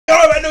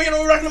we got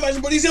no rocking the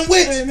but he's in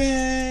with. Hey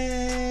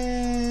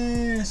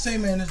man, say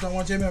man, this don't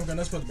want J man.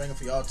 That's supposed to bang it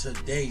for y'all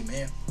today,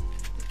 man.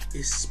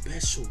 It's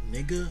special,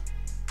 nigga.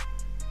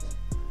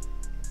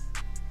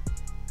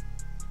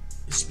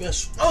 It's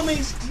special. Oh man,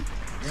 you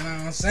know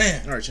what I'm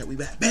saying? All right, chat, we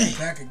back. Bang,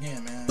 back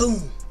again, man.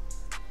 Boom.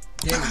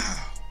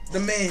 Wow.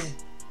 The man.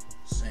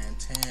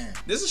 Santan.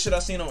 This is shit I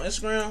seen on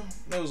Instagram.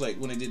 That was like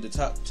when they did the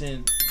top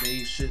 10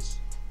 Dave shits.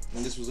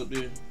 When this was up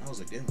there, I was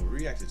like, damn, we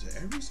reacted to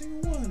every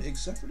single one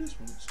except for this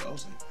one. So I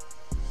was like,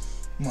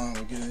 come on,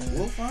 we'll get it in.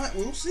 We'll find,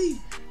 we'll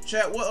see.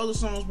 Chat, what other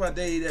songs by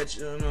Dave that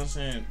you know what I'm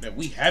saying that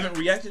we haven't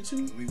reacted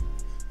to?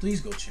 Please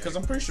go check. Because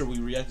I'm pretty sure we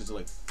reacted to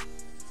like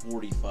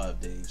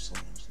 45 Dave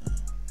songs now.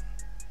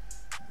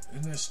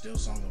 Isn't there still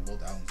songs on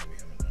both albums that we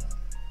haven't done?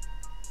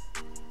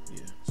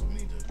 Yeah. So we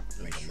need to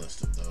make a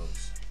list of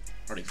those.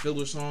 Are they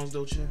filler songs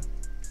though, chat?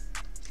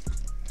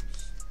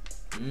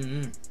 A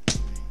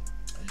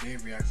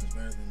Dave reaction is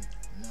better than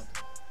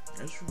nothing.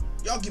 That's true.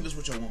 Y'all give us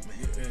what y'all want, man.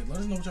 Yeah, let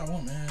us know what y'all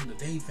want, man. The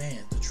Dave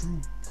fans, the true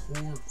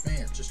core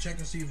fans. Just check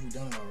and see if we've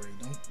done it already.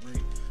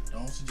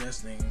 Don't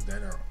suggest things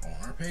that are on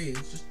our page.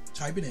 Just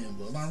type it in.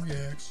 Bloodline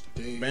reacts.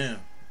 Dave. Bam.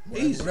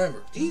 Whatever, Easy.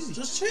 whatever. Easy.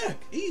 Just check.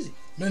 Easy.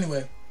 But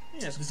anyway,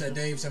 yeah, this that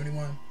Dave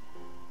 71.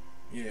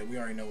 Yeah, we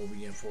already know what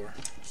we in for.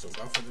 So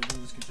without further ado,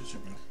 let's get your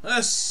shit, man.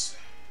 Let's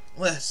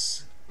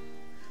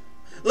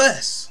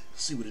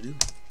see what it do.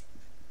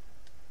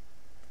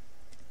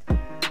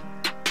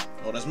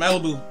 Oh, that's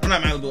Malibu. Well,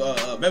 not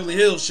Malibu. Beverly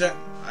Hills, chat.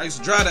 I used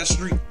to drive that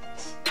street.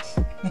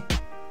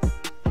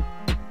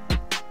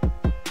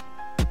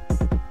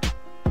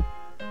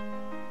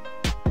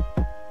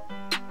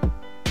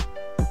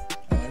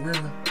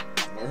 River.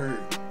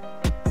 Word.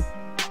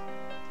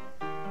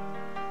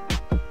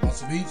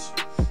 Monster Beach.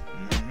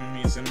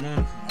 Me and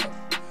Cinnamon.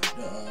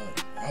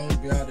 I'll always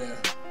be out there.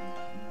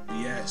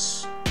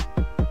 Yes.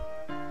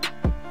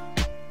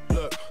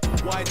 Look,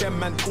 why them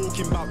man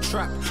talking about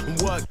trap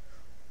and work?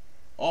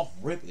 Off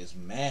rip is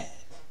mad.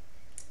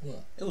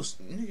 What? It was,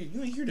 nigga,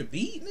 you ain't hear the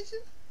beat,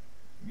 nigga?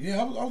 Yeah,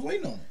 I was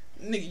waiting on it.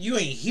 Nigga, you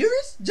ain't hear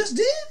it? Just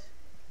did?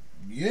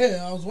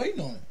 Yeah, I was waiting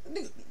on it.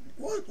 Nigga,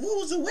 what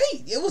was the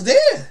wait? It was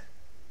there.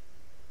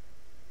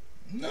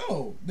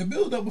 No, the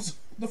build up was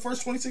the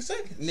first 26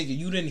 seconds. Nigga,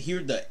 you didn't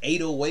hear the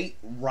 808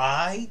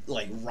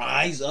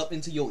 rise up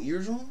into your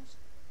eardrums?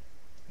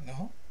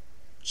 No.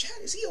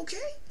 Chad, is he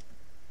okay?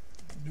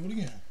 Do it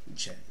again.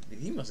 Chad,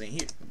 he must ain't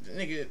hear.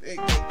 Nigga,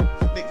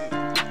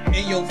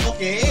 in your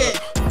fucking head.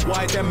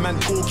 Why them man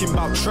talking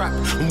about trap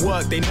and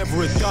work they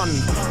never had done?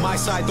 My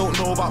side don't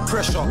know about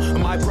pressure, and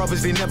my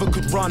brothers they never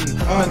could run.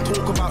 Man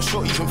talk about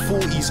shorties and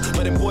 40s,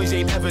 but them boys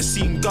ain't ever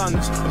seen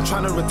guns. I'm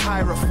trying to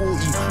retire at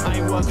 40. I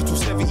ain't working till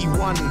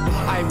 71.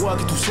 I ain't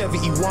working till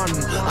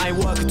 71. I ain't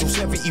working till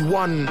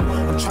 71.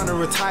 I'm trying to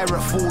retire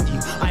at 40.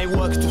 I ain't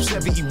working till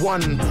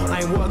 71.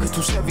 I ain't working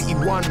till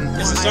 71. It's a I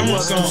ain't summer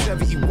working till song.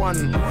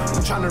 71.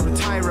 I'm trying to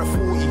retire at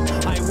 40.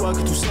 I ain't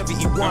working till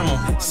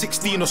 71.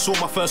 16 I saw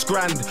my first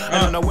grand, and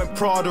then I went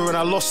Prada and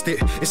I lost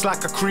it. It's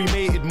like I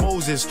cremated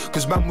Moses,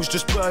 cause man was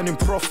just burning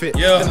profit.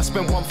 Then I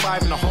spent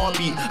 1.5 in a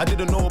heartbeat. I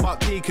didn't know about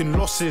taking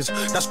losses.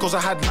 That's cause I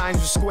had lines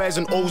with squares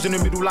and O's in the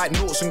middle like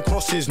noughts and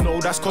crosses.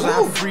 No, that's cause I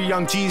had 3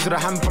 young G's with a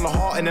handful of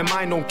heart and their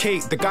mind on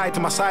cake. The guy to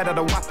my side had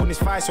a whack on his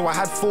thigh, so I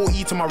had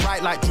 40 to my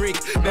right like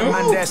Drake. Them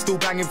man there still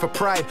banging for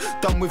pride.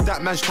 Done with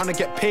that, man's trying to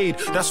get paid.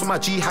 That's when my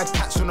G had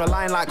cats on the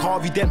line like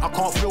Harvey Dent. I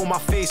can't feel my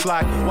face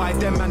like, why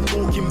them man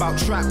talking about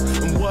trap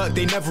and work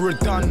they never had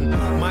done?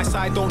 My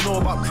side don't know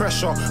about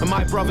pressure, and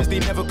my brothers they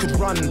never could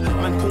run.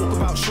 Man talk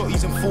about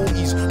shorties and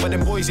 40s, but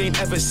them boys ain't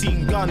ever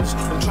seen guns.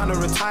 I'm trying to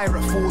retire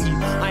at 40.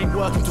 I ain't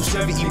working till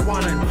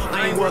 71.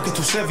 I ain't working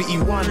till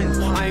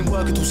 71. I ain't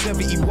working till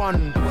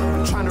 71.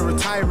 I'm trying to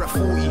retire at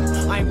 40.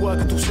 I ain't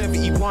working till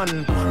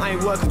 71. I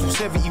ain't working till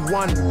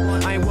 71.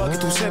 I ain't working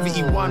till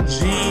 71.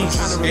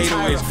 Jeez,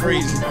 808 is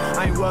crazy.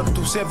 I ain't working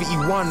till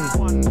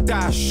 71.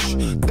 Dash,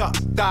 duck,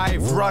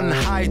 dive, run,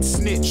 hide,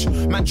 snitch.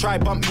 Man try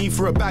bump me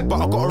for a bag, but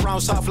I got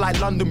around south like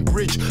London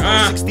Bridge.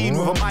 I was 16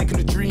 with a mic and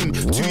a dream.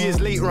 2 years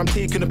later I'm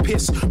taking a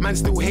piss. Man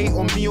still hate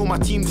on me or my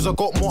team cause I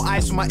got more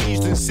eyes for my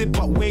age than Sid.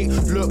 But wait,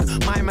 look,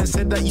 my man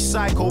said that he's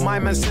psycho. My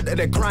man said that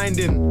they're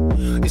grinding.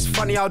 It's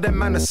funny how them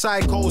man are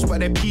psychos, but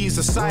their P's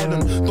are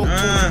silent. Don't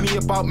talk to me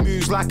about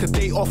moves like a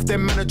day off.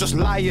 Them man are just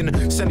lying.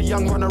 Send a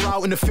young runner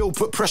out in the field,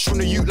 put pressure on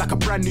the youth like a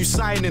brand new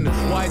signing.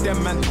 Why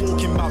them man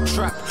talking about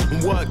trap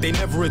and work they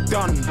never had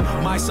done?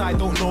 My side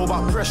don't know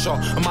about pressure,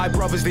 and my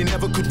brothers they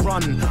never could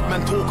run.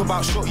 Man talk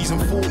about shorties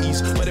and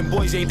 40s, but them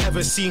boys ain't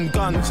ever seen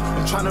guns.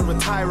 I'm trying to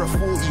retire at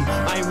 40.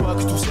 I ain't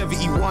working till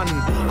 71.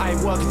 I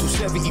ain't working till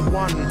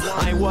 71.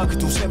 I ain't working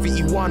till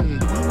 71.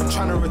 I'm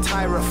trying to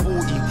retire at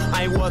 40.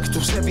 I ain't working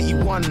till 71. I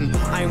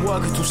ain't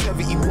working till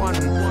 71.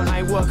 I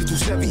ain't working till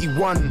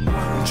 71.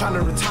 I'm trying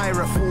to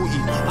retire at 40.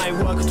 I ain't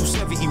working till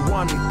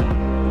 71.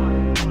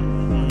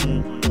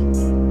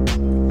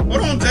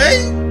 Hold on,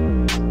 Dave.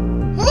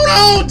 Hold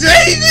on,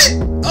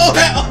 David. Oh,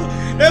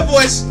 that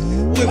voice.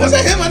 Wait, was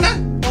that him or not?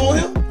 Oh,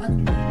 him?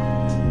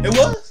 It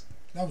was?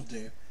 That was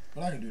Dave,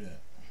 but I can do that.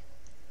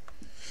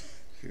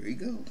 Here he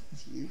goes.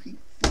 Here he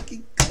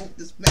fucking goes.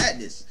 This man.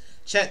 madness.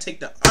 Chat, take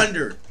the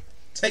under.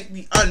 Take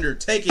the under.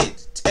 Take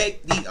it.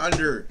 Take the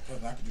under.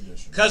 Cousin, I can do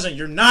this shit. Cousin,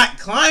 you're not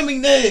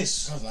climbing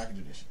this. Cousin, I can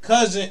do this shit.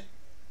 Cousin.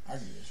 I can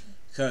do this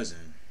shit.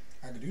 Cousin.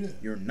 I can do that.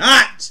 You're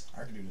not.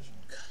 I can do this shit.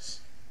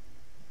 Cousin.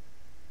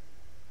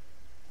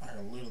 I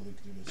can literally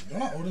do this.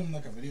 Don't I owe them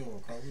like a video or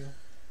a cartwheel?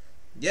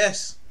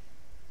 Yes.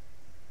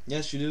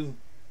 Yes, you do.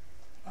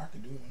 I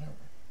can do it whenever.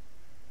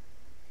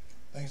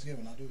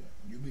 Thanksgiving, I'll do it.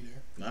 You'll be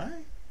there.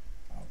 Alright.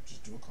 I'll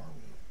just do a cartwheel.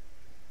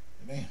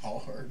 It ain't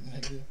hard,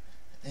 nigga.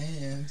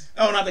 And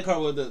oh, not the car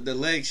with the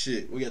leg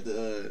shit. We got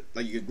the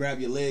like you could grab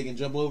your leg and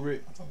jump over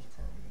it. I thought it was a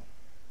cartwheel.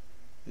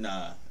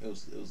 Nah, it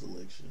was the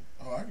leg shit.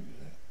 Oh, I can do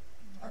that.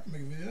 I can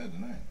make a video of that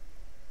tonight.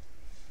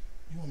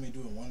 You want me to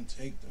do it one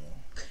take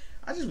though?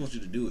 I just want you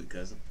to do it,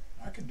 cousin.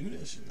 I can do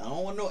that shit. I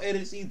don't want no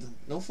edits either.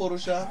 No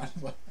Photoshop.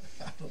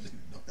 I don't even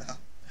know.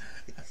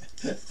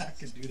 I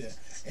can do that,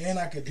 and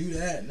I could do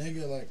that,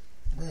 nigga. Like,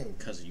 bro,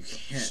 Cousin, you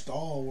can't.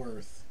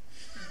 Stallworth.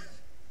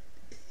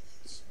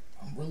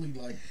 I'm really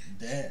like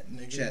that,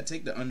 nigga. Chat,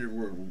 take the under.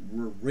 We're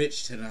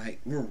rich tonight.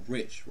 We're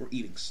rich. We're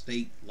eating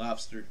steak,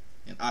 lobster,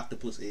 and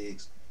octopus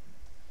eggs.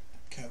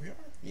 Caviar?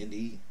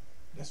 Indeed.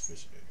 That's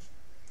fish eggs.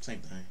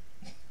 Same thing.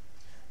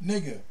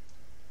 Nigga,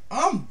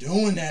 I'm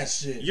doing that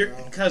shit, Your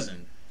bro.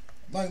 cousin.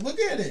 Like, look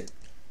at it.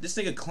 This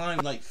nigga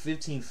climbed like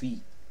 15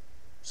 feet.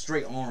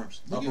 Straight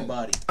arms, Look upper at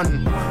body.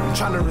 I'm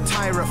trying to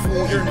retire at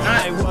 40. You're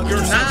not.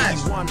 You're not.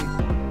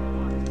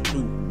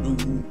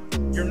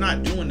 71. You're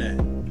not doing that.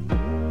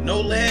 No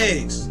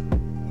legs.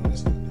 No,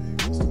 that's not Dave.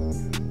 That's not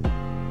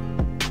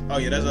good. Oh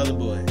yeah, that's the other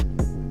boy.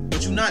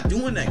 But you're not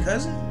doing that,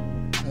 cousin.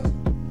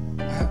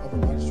 I have upper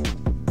body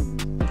strength.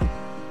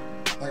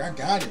 Like, I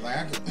got it. Like,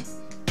 I can.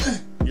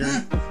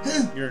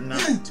 You're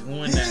not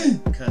doing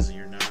that, cousin.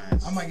 You're not.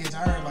 I might get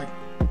tired like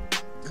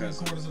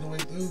 3/4 of the way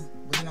through,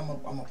 but then I'm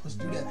gonna push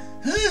through that.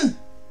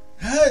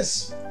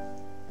 Hush,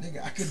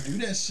 nigga, I could do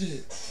that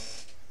shit.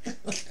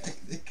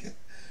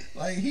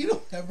 Like, he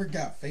don't ever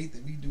got faith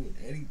in me doing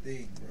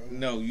anything, bro.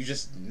 No, you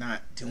just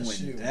not doing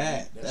shit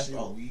that. weak. That's shit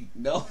all. weak.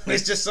 No,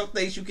 it's just some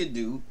things you can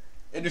do,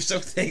 and there's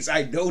some things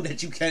I know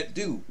that you can't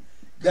do.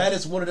 That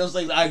is one of those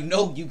things I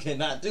know you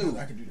cannot do.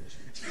 I can do that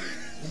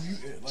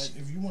shit.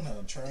 If you want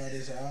to try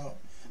this out,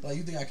 like,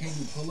 you think I can't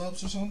do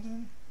pull-ups or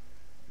something?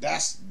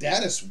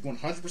 That is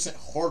 100%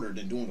 harder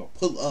than doing a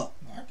pull up.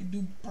 I can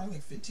do probably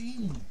like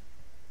 15.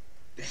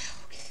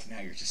 Okay, now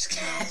you're just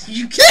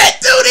you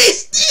can't do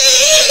these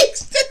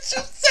things that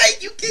you say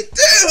you can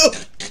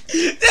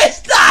do.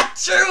 That's not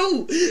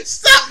true.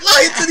 Stop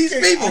lying to these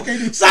people.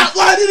 Stop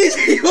lying to these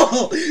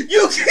people.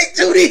 You can't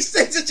do these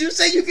things that you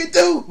say you can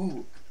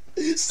do.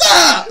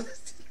 Stop.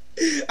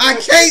 I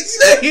can't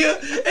sit here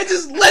and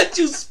just let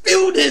you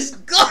spew this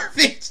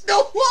garbage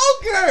no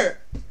longer.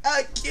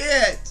 I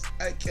can't.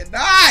 I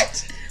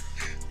cannot.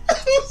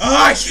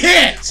 I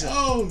can't.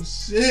 Oh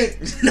shit.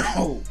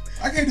 No.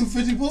 I can't do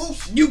 50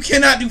 pull-ups. You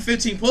cannot do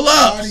 15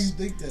 pull-ups. Why do you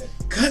think that?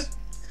 Cause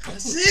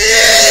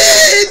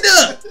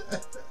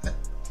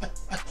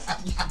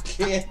you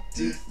can't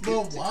do 15.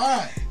 But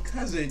why?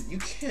 Cousin, you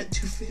can't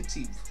do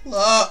 15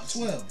 pull-ups.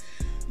 12.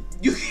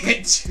 You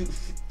can't do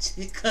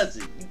 15.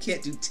 Cousin, you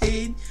can't do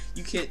 10.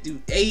 You can't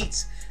do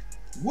 8.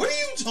 What are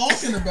you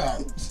talking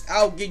about?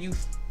 I'll give you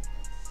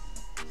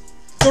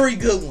 3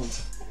 good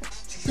ones.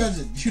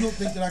 Cousin, you don't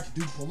think that I can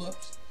do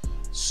pull-ups?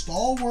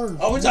 Stalwart.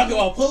 Are we talking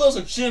about pull-ups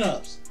or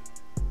chin-ups?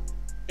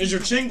 Is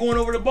your chin going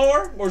over the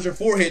bar, or is your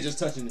forehead just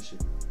touching the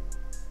shit?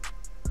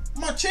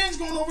 My chin's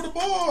going over the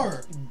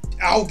bar.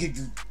 I'll give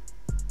you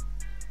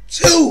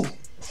 2.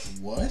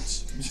 What?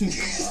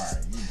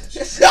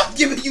 Alright, I'm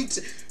giving you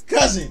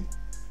cousin.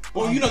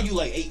 Well, you know you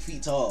like 8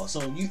 feet tall,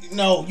 so you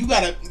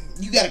gotta,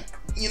 you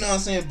know what I'm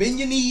saying, bend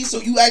your knees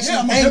so you actually. Yeah,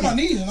 I'm gonna bend my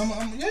knees and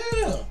I'm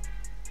yeah.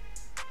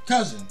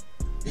 Cousin.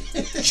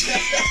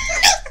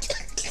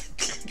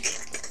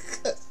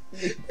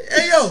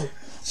 Hey yo,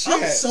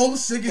 I'm so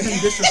sick of him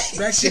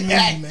disrespecting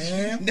me,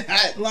 man.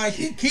 Like,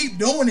 he keep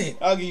doing it.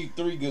 I'll give you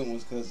 3 good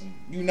ones, cousin.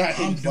 You not I'm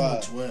hitting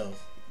doing 5. 12.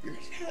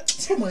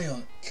 Put money on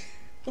it.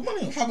 Put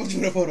money on it. How about you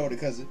put a photo on it,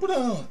 cousin? Put it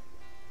on.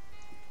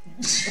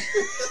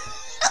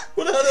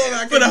 Put 100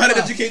 on it. Put 100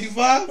 that you can't do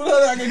 5. Put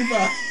 100 I can't do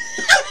 5.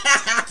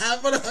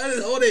 Put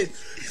 100 on it.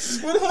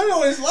 Put 100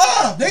 on it. It's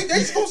live. They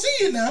gonna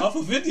see it now. I'll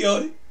put 50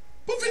 on it.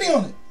 Put 50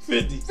 on it.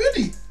 50.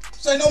 50.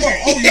 Say no more.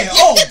 Oh yeah.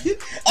 Oh.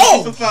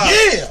 Oh for 5.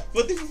 Yeah.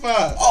 50 for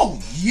 5. Oh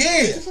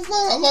yeah. 50 for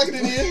 5. I'm liking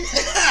it in.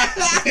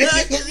 You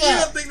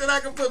don't think that I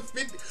can put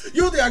 50?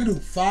 You don't think I can do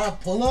 5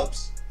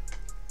 pull-ups?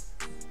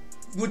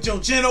 With your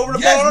chin over the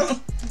bar? No.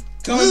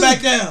 Coming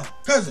back down.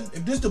 Cousin,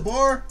 if this the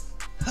bar,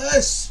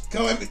 hush.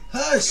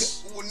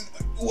 Hush.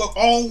 What,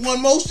 all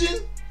one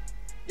motion?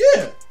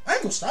 Yeah. I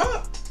ain't gonna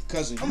stop.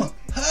 Cousin. I'm a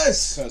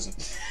hush. Cousin.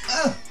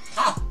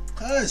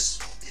 Hush.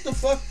 What the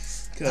fuck?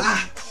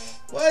 Cousin.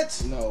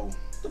 What? No.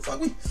 The fuck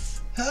we?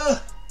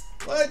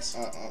 What?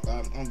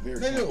 I'm very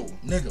comfortable.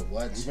 Nigga,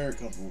 what? I'm very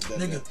comfortable with that.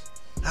 Nigga.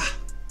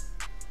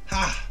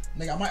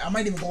 Nigga, I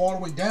might even go all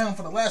the way down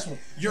for the last one.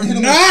 You're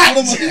not!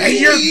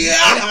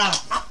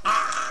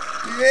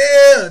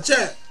 Yeah,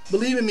 chat.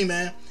 Believe in me,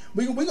 man.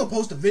 We gonna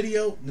post a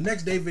video. The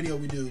next day video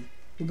we do,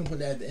 we're gonna put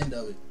that at the end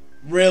of it.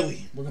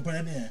 Really? We're gonna put that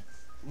at the end.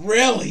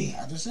 Really?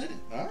 I just said it.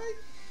 All right.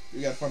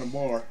 We got front of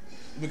bar.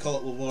 We call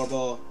it LeVar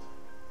Ball.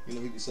 You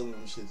know, he be selling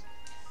them shit.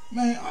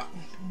 Man,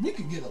 we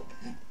could get a...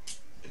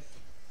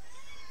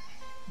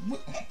 Boy,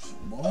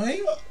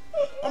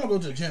 I'm gonna go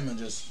to the gym and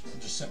just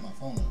set my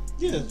phone up.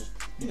 Yeah.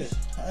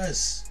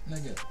 Yes,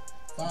 nigga.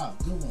 5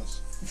 good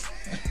ones.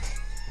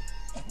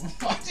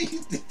 Why do you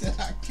think that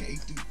I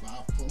can't do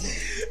 5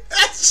 pull-ups?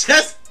 I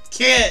just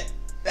can't.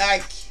 I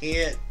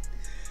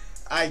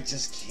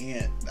just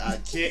can't. I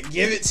can't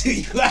give it to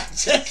you. I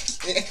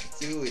just can't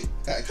do it.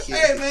 I can't.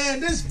 Hey man,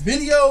 this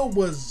video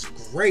was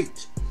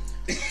great.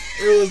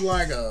 It was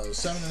like a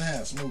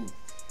 7.5 smooth.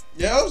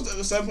 Yeah, it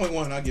was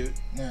 7.1. I give it.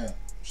 Yeah.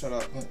 Shout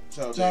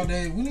out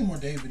Dave. We need more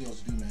Dave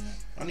videos to do, man.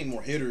 I need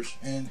more hitters.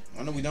 And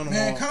I know we done them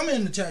man, all. comment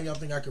in the chat. Y'all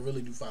think I could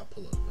really do 5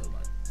 pull-ups, bro?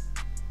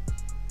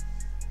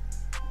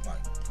 Like,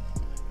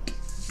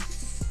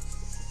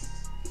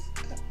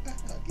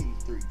 I'll give you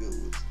 3 good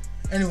ones.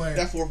 Anyway,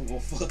 that 4th one gonna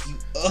fuck you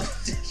up.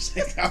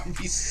 I'll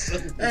be so.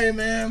 Hey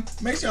man,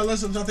 make sure y'all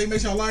listen to something.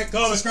 Make sure y'all like,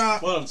 comment,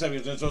 subscribe. Well, tell me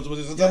yes, sir.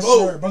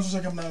 Bunch of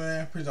stuff coming out,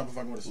 man. Please don't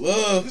fuck with us.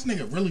 Love. This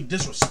nigga really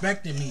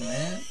disrespecting me,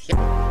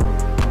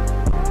 man.